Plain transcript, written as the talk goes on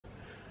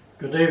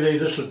Good evening,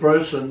 this is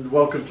Bruce and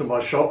welcome to my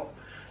shop.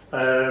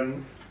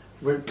 This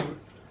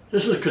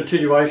is a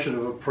continuation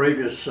of a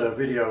previous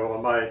video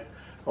I made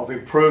of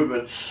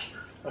improvements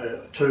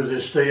to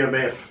this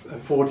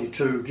DMF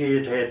 42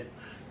 geared head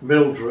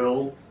mill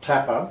drill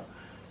tapper.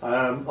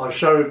 I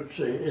showed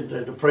in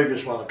the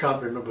previous one, I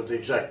can't remember the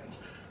exact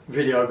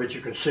video, but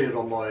you can see it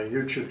on my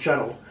YouTube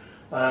channel,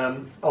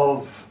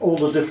 of all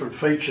the different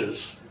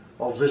features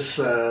of this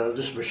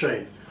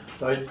machine.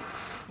 So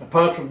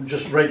apart from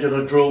just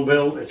regular drill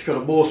mill, it's got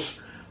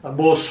a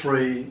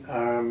morse-free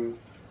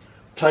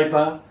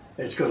taper,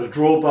 it's got a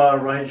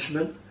drawbar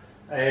arrangement,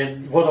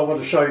 and what I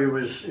want to show you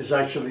is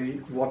actually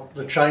what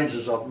the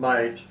changes I've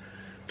made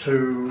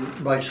to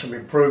make some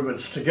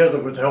improvements together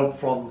with help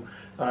from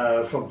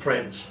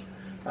friends.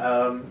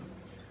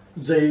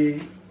 The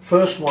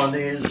first one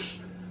is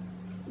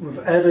we've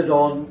added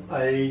on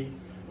a,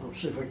 let's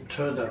see if I can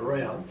turn that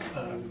around,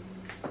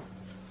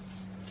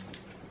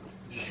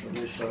 just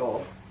release that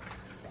off.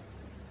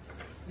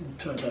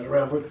 Turn that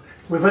around.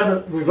 We've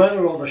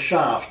added on the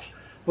shaft.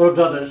 What I've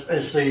done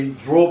is the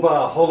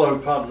drawbar, hollow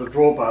part of the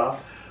drawbar,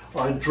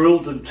 I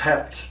drilled and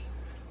tapped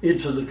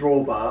into the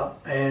drawbar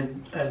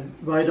and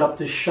made up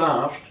this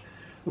shaft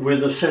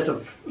with a set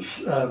of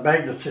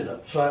magnets in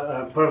it,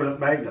 so permanent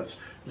magnets.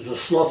 There's a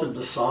slot in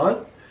the side,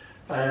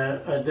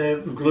 and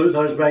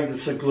those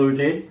magnets are glued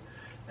in,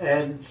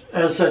 and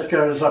as that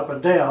goes up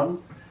and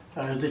down,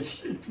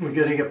 we're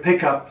getting a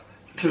pickup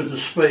to the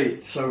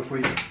speed. So if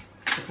we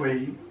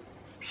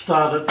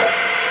start it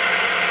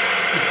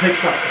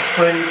picks up the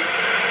speed,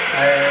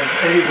 and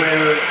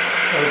anywhere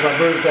as I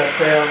move that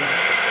down,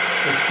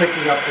 it's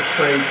picking up the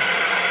speed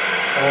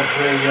of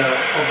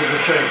the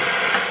machine.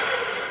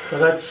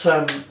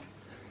 So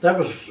that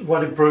was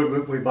one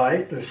improvement we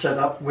made to set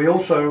up. We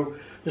also,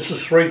 this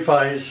is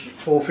 3-phase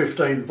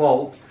 415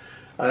 volt.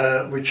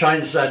 We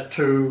changed that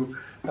to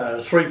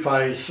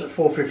 3-phase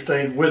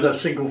 415 with a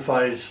single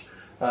phase,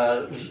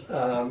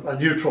 a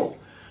neutral.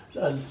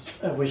 And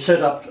we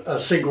set up a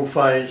single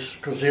phase,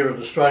 because here in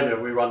Australia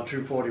we run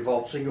 240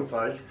 volt single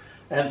phase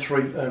and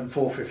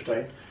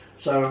 415.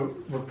 So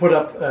we put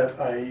up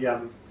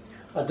a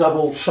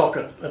double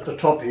socket at the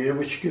top here,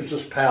 which gives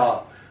us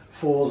power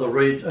for the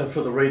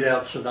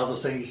readouts and other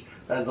things,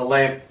 and the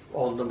lamp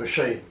on the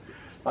machine.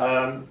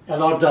 And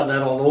I've done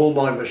that on all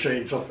my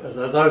machines.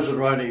 Those that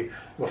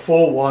were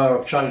 4-wire,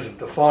 I've changed them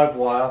to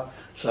 5-wire.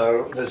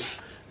 So there's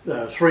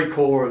 3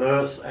 core, an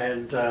earth,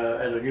 and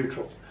a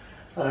neutral.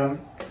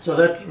 So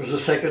that was the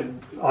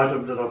second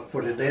item that I've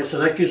put in there. So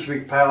that gives me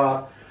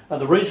power, and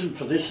the reason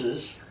for this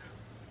is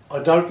I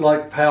don't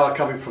like power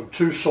coming from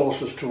 2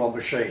 sources to a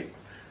machine.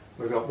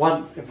 We've got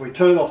one. If we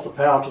turn off the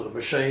power to the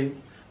machine,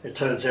 it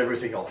turns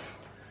everything off,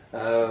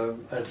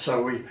 and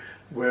so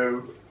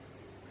we're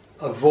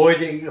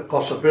avoiding the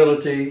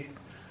possibility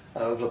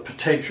of the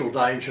potential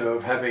danger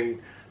of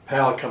having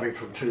power coming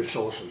from 2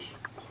 sources.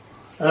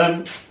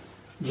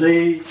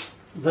 The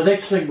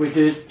next thing we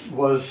did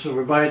was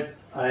we made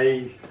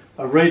a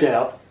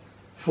readout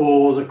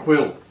for the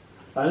Quill.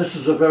 And this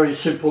is a very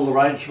simple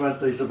arrangement.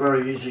 These are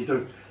very easy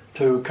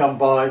to come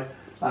by,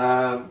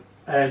 and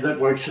that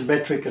works in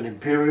metric and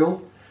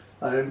imperial,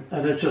 and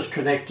it's just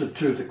connected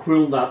to the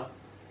Quill nut,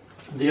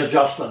 the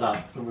adjuster nut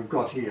that we've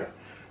got here.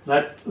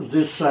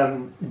 This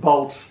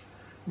bolt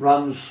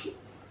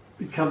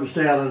it comes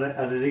down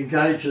and it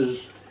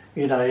engages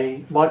in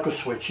a micro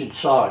switch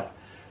inside,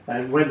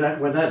 and when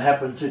that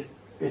happens,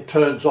 it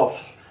turns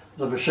off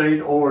the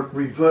machine, or it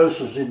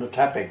reverses in the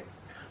tapping.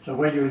 So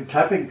when you're in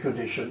tapping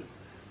condition,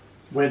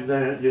 when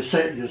you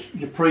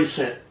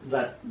preset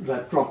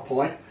that drop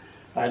point,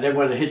 and then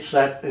when it hits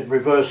that, it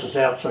reverses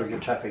out, so you're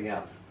tapping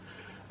out.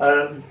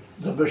 The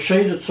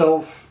machine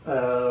itself,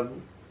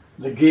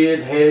 the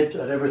geared head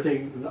and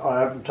everything, I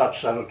haven't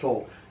touched that at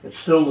all. It's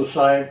still the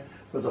same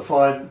with the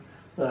fine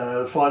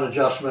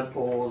adjustment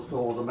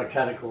or the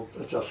mechanical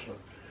adjustment.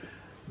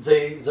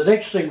 The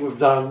next thing we've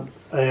done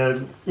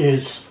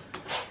is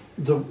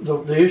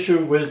the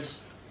issue with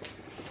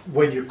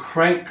when you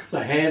crank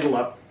the handle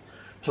up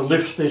to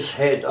lift this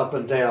head up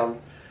and down,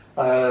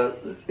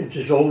 it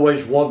just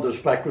always wanders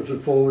backwards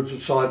and forwards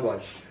and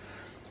sideways.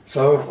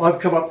 So I've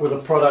come up with a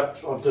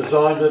product, I've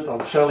designed it,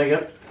 I'm selling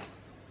it,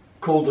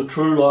 called the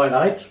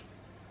TRU-LINE-8,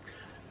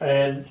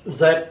 and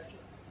that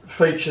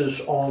features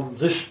on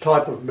this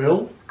type of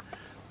mill,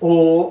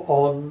 or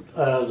on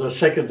the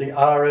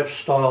RF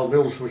style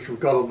mills which we've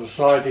got on the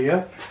side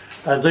here.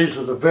 And these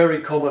are the very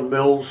common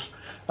mills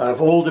of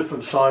all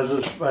different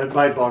sizes,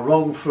 made by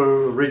Rong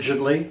FU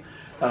originally.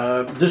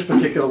 This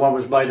particular one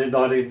was made in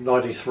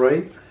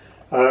 1993,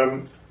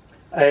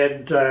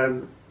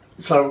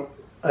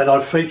 and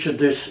I've featured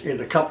this in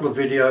a couple of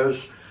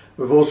videos.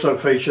 We've also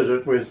featured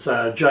it with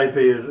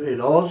JB in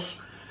Oz,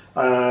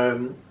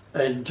 and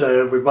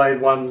we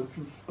made one.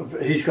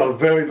 He's got a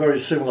very, very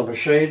similar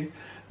machine.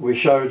 We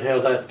showed how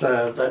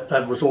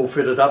that was all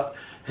fitted up.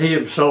 He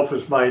himself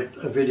has made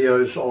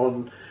videos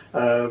on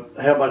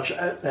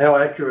how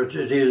accurate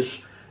it is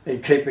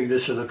in keeping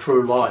this in a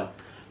true line.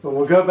 But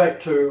we'll go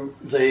back to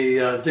the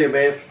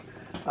DMF,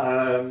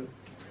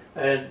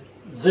 and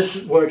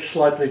this works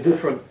slightly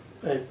different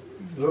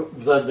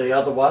than the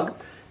other one,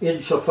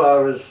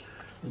 insofar as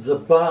the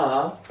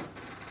bar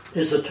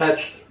is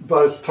attached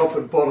both top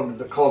and bottom of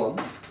the column,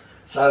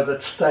 so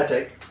that's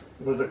static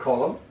with the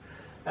column,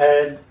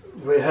 and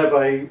we have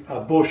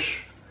a bush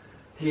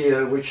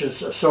here which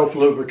is a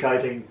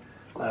self-lubricating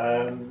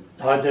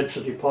high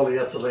density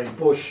polyethylene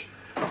bush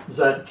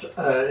that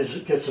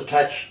gets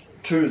attached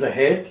to the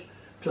head,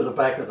 to the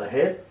back of the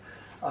head,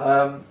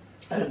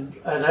 and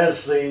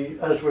as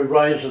we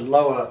raise and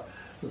lower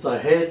the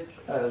head,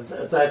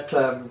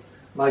 that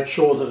makes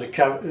sure that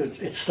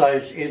it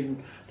stays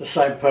in the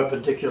same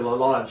perpendicular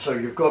line. So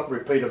you've got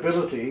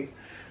repeatability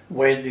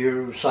when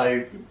you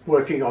say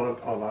working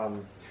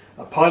on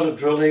a pilot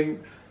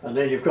drilling, and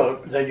then you've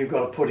got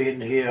to put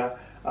in here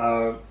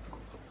a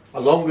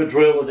longer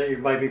drill, and then you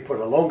maybe put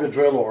a longer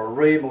drill or a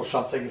ream or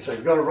something. So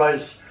you've got to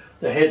raise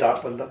the head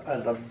up, and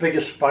the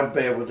biggest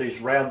bugbear with these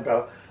round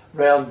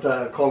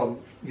column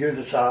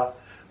units are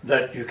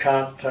that you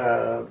can't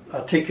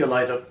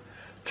articulate it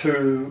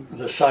to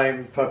the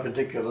same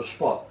perpendicular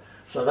spot.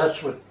 So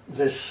that's what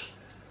this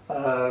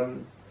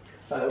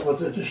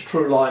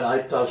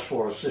TRU-LINE-8 does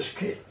for us, this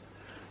kit.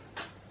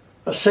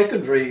 A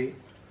secondary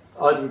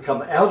item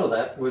come out of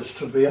that was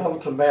to be able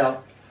to mount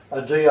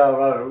a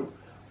DRO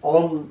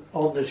on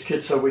this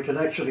kit, so we can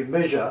actually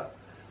measure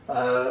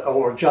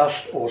or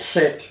adjust or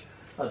set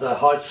the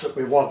heights that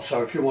we want.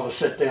 So if you want to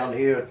set down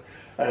here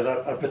at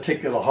a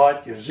particular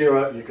height, you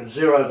can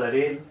zero that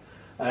in,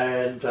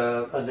 and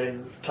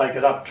then take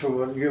it up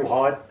to a new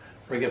height,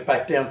 bring it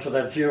back down to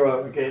that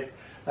zero again,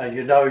 and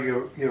you know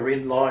you're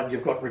in line,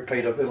 you've got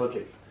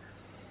repeatability.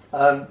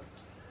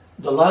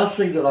 The last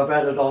thing that I've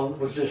added on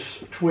was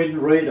this twin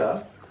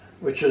reader,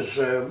 which is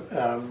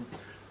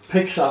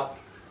picks up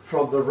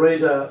from the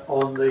reader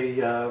on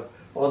the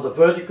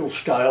vertical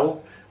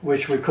scale,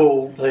 which we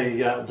call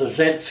the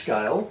Z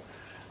scale,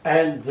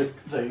 and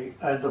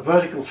the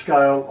vertical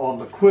scale on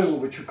the Quill,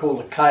 which we call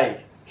the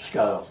K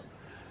scale,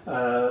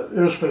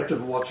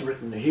 irrespective of what's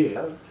written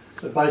here.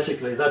 So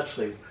basically, that's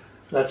the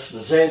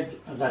Z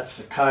and that's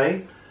the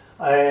K,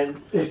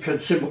 and it can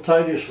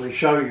simultaneously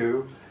show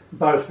you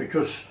both,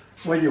 because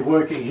when you're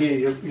working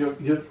here,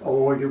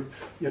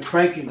 you're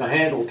cranking the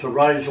handle to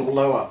raise or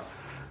lower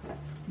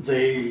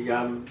the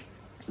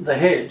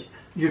head.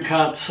 You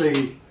can't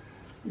see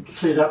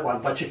that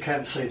one, but you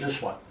can see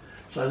this one.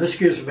 So this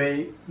gives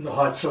me the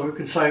height. So we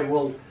can say,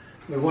 well,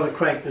 we want to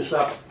crank this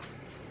up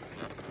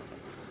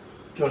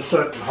to a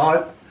certain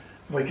height.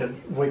 We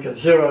can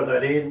zero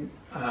that in,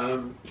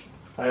 and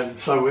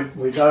so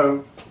we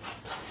know.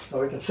 So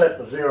we can set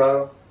the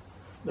zero.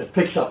 It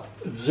picks up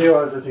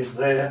zeroed it in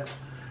there.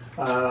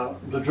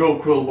 The drill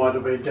quill might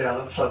have been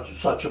down at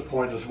such a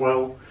point as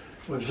well.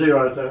 We've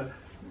zeroed the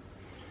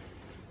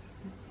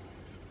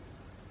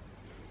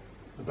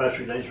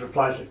battery needs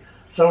replacing.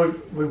 So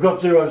we've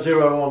got 0,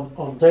 0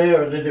 on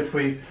there, and then if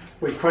we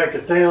crank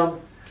it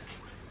down,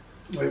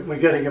 we're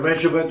getting a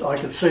measurement. I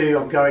can see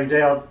I'm going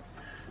down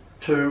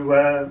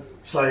to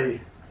say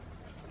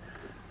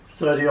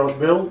 30 odd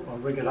mil. I'll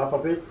bring it up a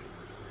bit,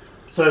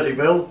 30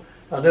 mil,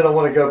 and then I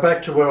want to go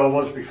back to where I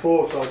was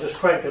before, so I just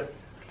crank it.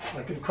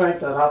 I can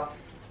crank that up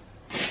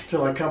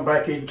till I come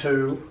back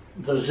into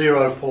the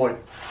 0 point.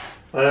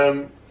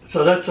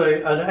 So that's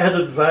an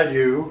added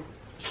value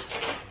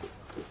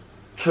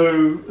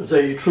to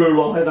the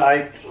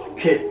TRU-LINE-8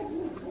 kit,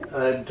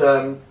 and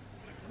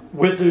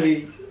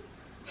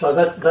so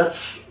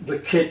that's the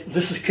kit.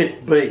 This is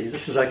kit B.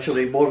 This is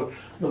actually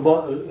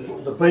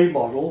the B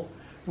model,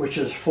 which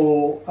is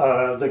for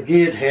the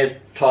geared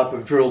head type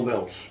of drill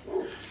mills,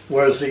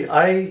 whereas the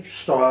A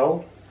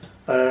style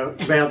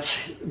mounts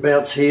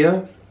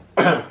here.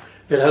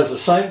 It has the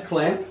same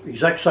clamp,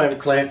 exact same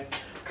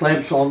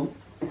clamps on,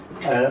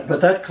 but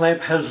that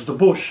clamp has the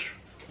bush.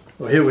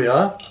 Well, here we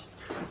are.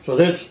 So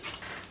this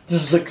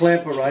is the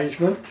clamp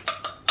arrangement,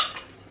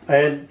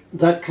 and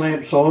that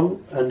clamps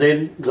on, and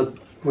then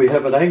we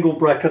have an angle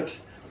bracket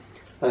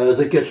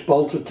that gets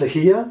bolted to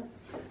here,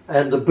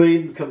 and the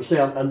beam comes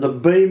down, and the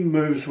beam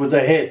moves with the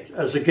head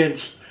as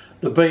against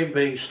the beam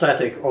being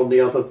static on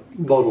the other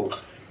model.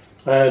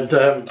 And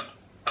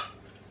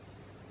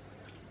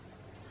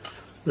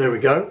there we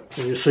go.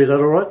 Can you see that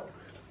all right?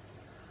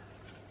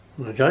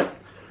 Okay.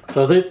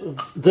 So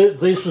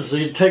this is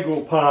the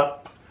integral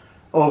part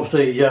of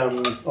the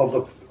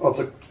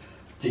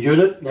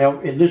unit. Now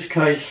in this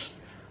case,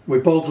 we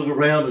bolted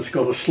around. It's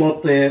got a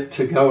slot there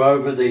to go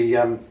over the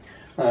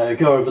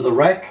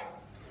rack,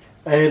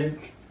 and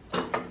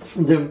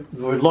then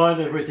we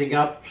line everything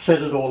up,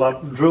 set it all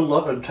up, drill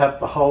up and tap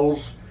the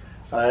holes.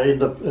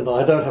 And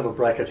I don't have a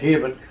bracket here,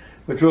 but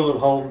we drill and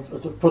hole,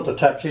 put the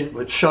taps in.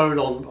 It's shown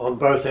on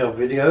both our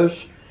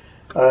videos,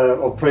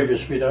 or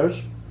previous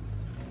videos,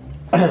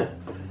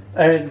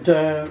 and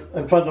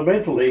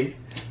fundamentally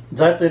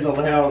that then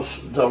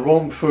allows the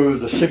Rong FU,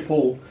 the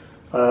simple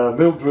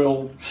mill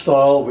drill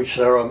style, which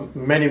there are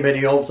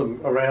many of them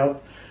around,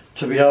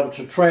 to be able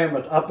to tram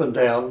it up and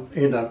down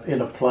in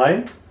a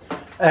plane,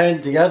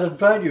 and the added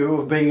value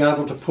of being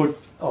able to put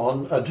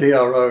on a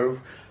DRO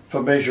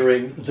for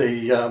measuring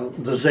the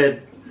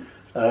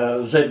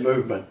Z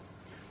movement.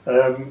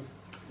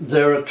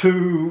 There are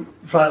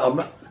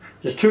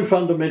there's two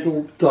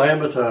fundamental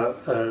diameter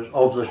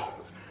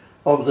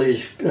of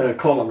these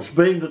columns,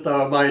 being that they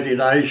were made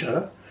in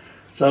Asia.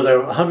 So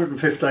they're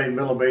 115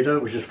 millimetre,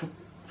 which is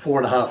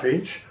 4.5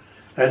 inch,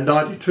 and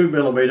 92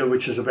 millimetre,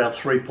 which is about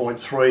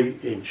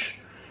 3.3 inch.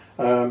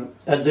 And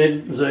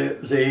then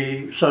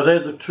so they're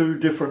the two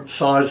different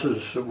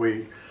sizes that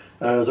we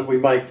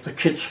make the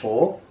kits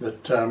for.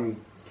 And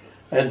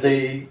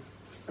the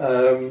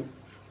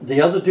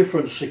other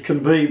difference that can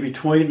be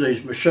between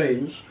these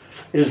machines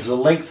is the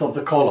length of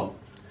the column.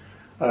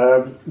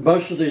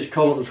 Most of these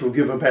columns will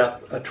give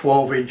about a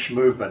 12-inch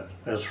movement,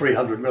 a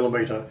 300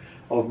 millimetre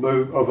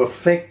of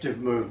effective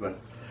movement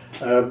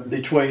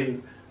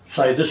between,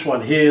 say, this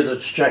one here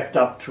that's jacked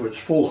up to its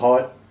full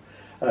height,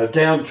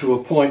 down to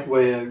a point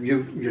where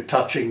you're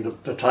touching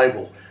the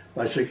table.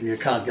 Basically, you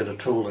can't get a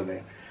tool in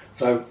there.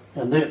 So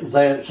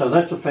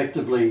that's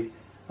effectively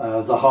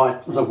the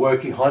height, the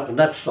working height, and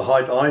that's the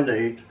height I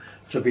need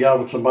to be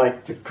able to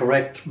make the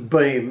correct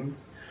beam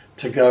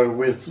to go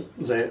with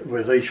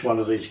each one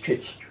of these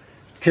kits.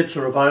 Kits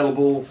are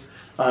available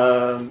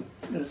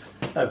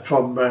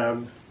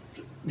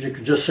you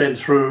can just send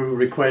through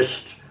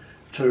request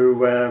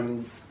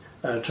to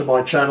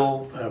my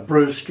channel,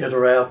 Bruce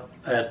Getterout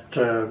at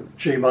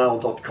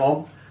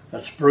gmail.com.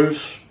 That's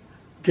Bruce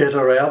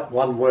Getterout,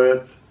 one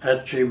word,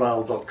 at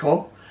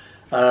gmail.com.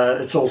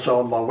 It's also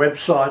on my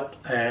website,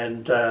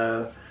 and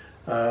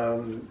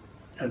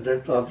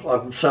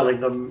I'm selling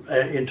them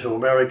into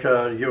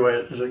America,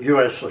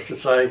 US I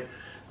should say,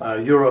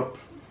 Europe,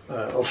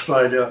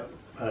 Australia.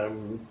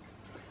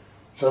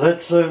 So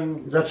that's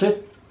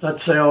it.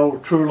 That's our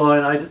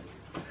TRU-LINE-8.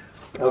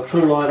 Our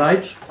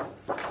TRU-LINE-8,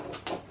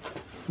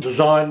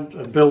 designed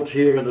and built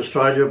here in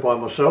Australia by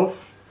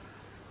myself.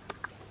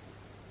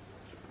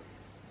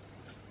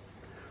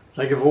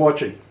 Thank you for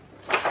watching.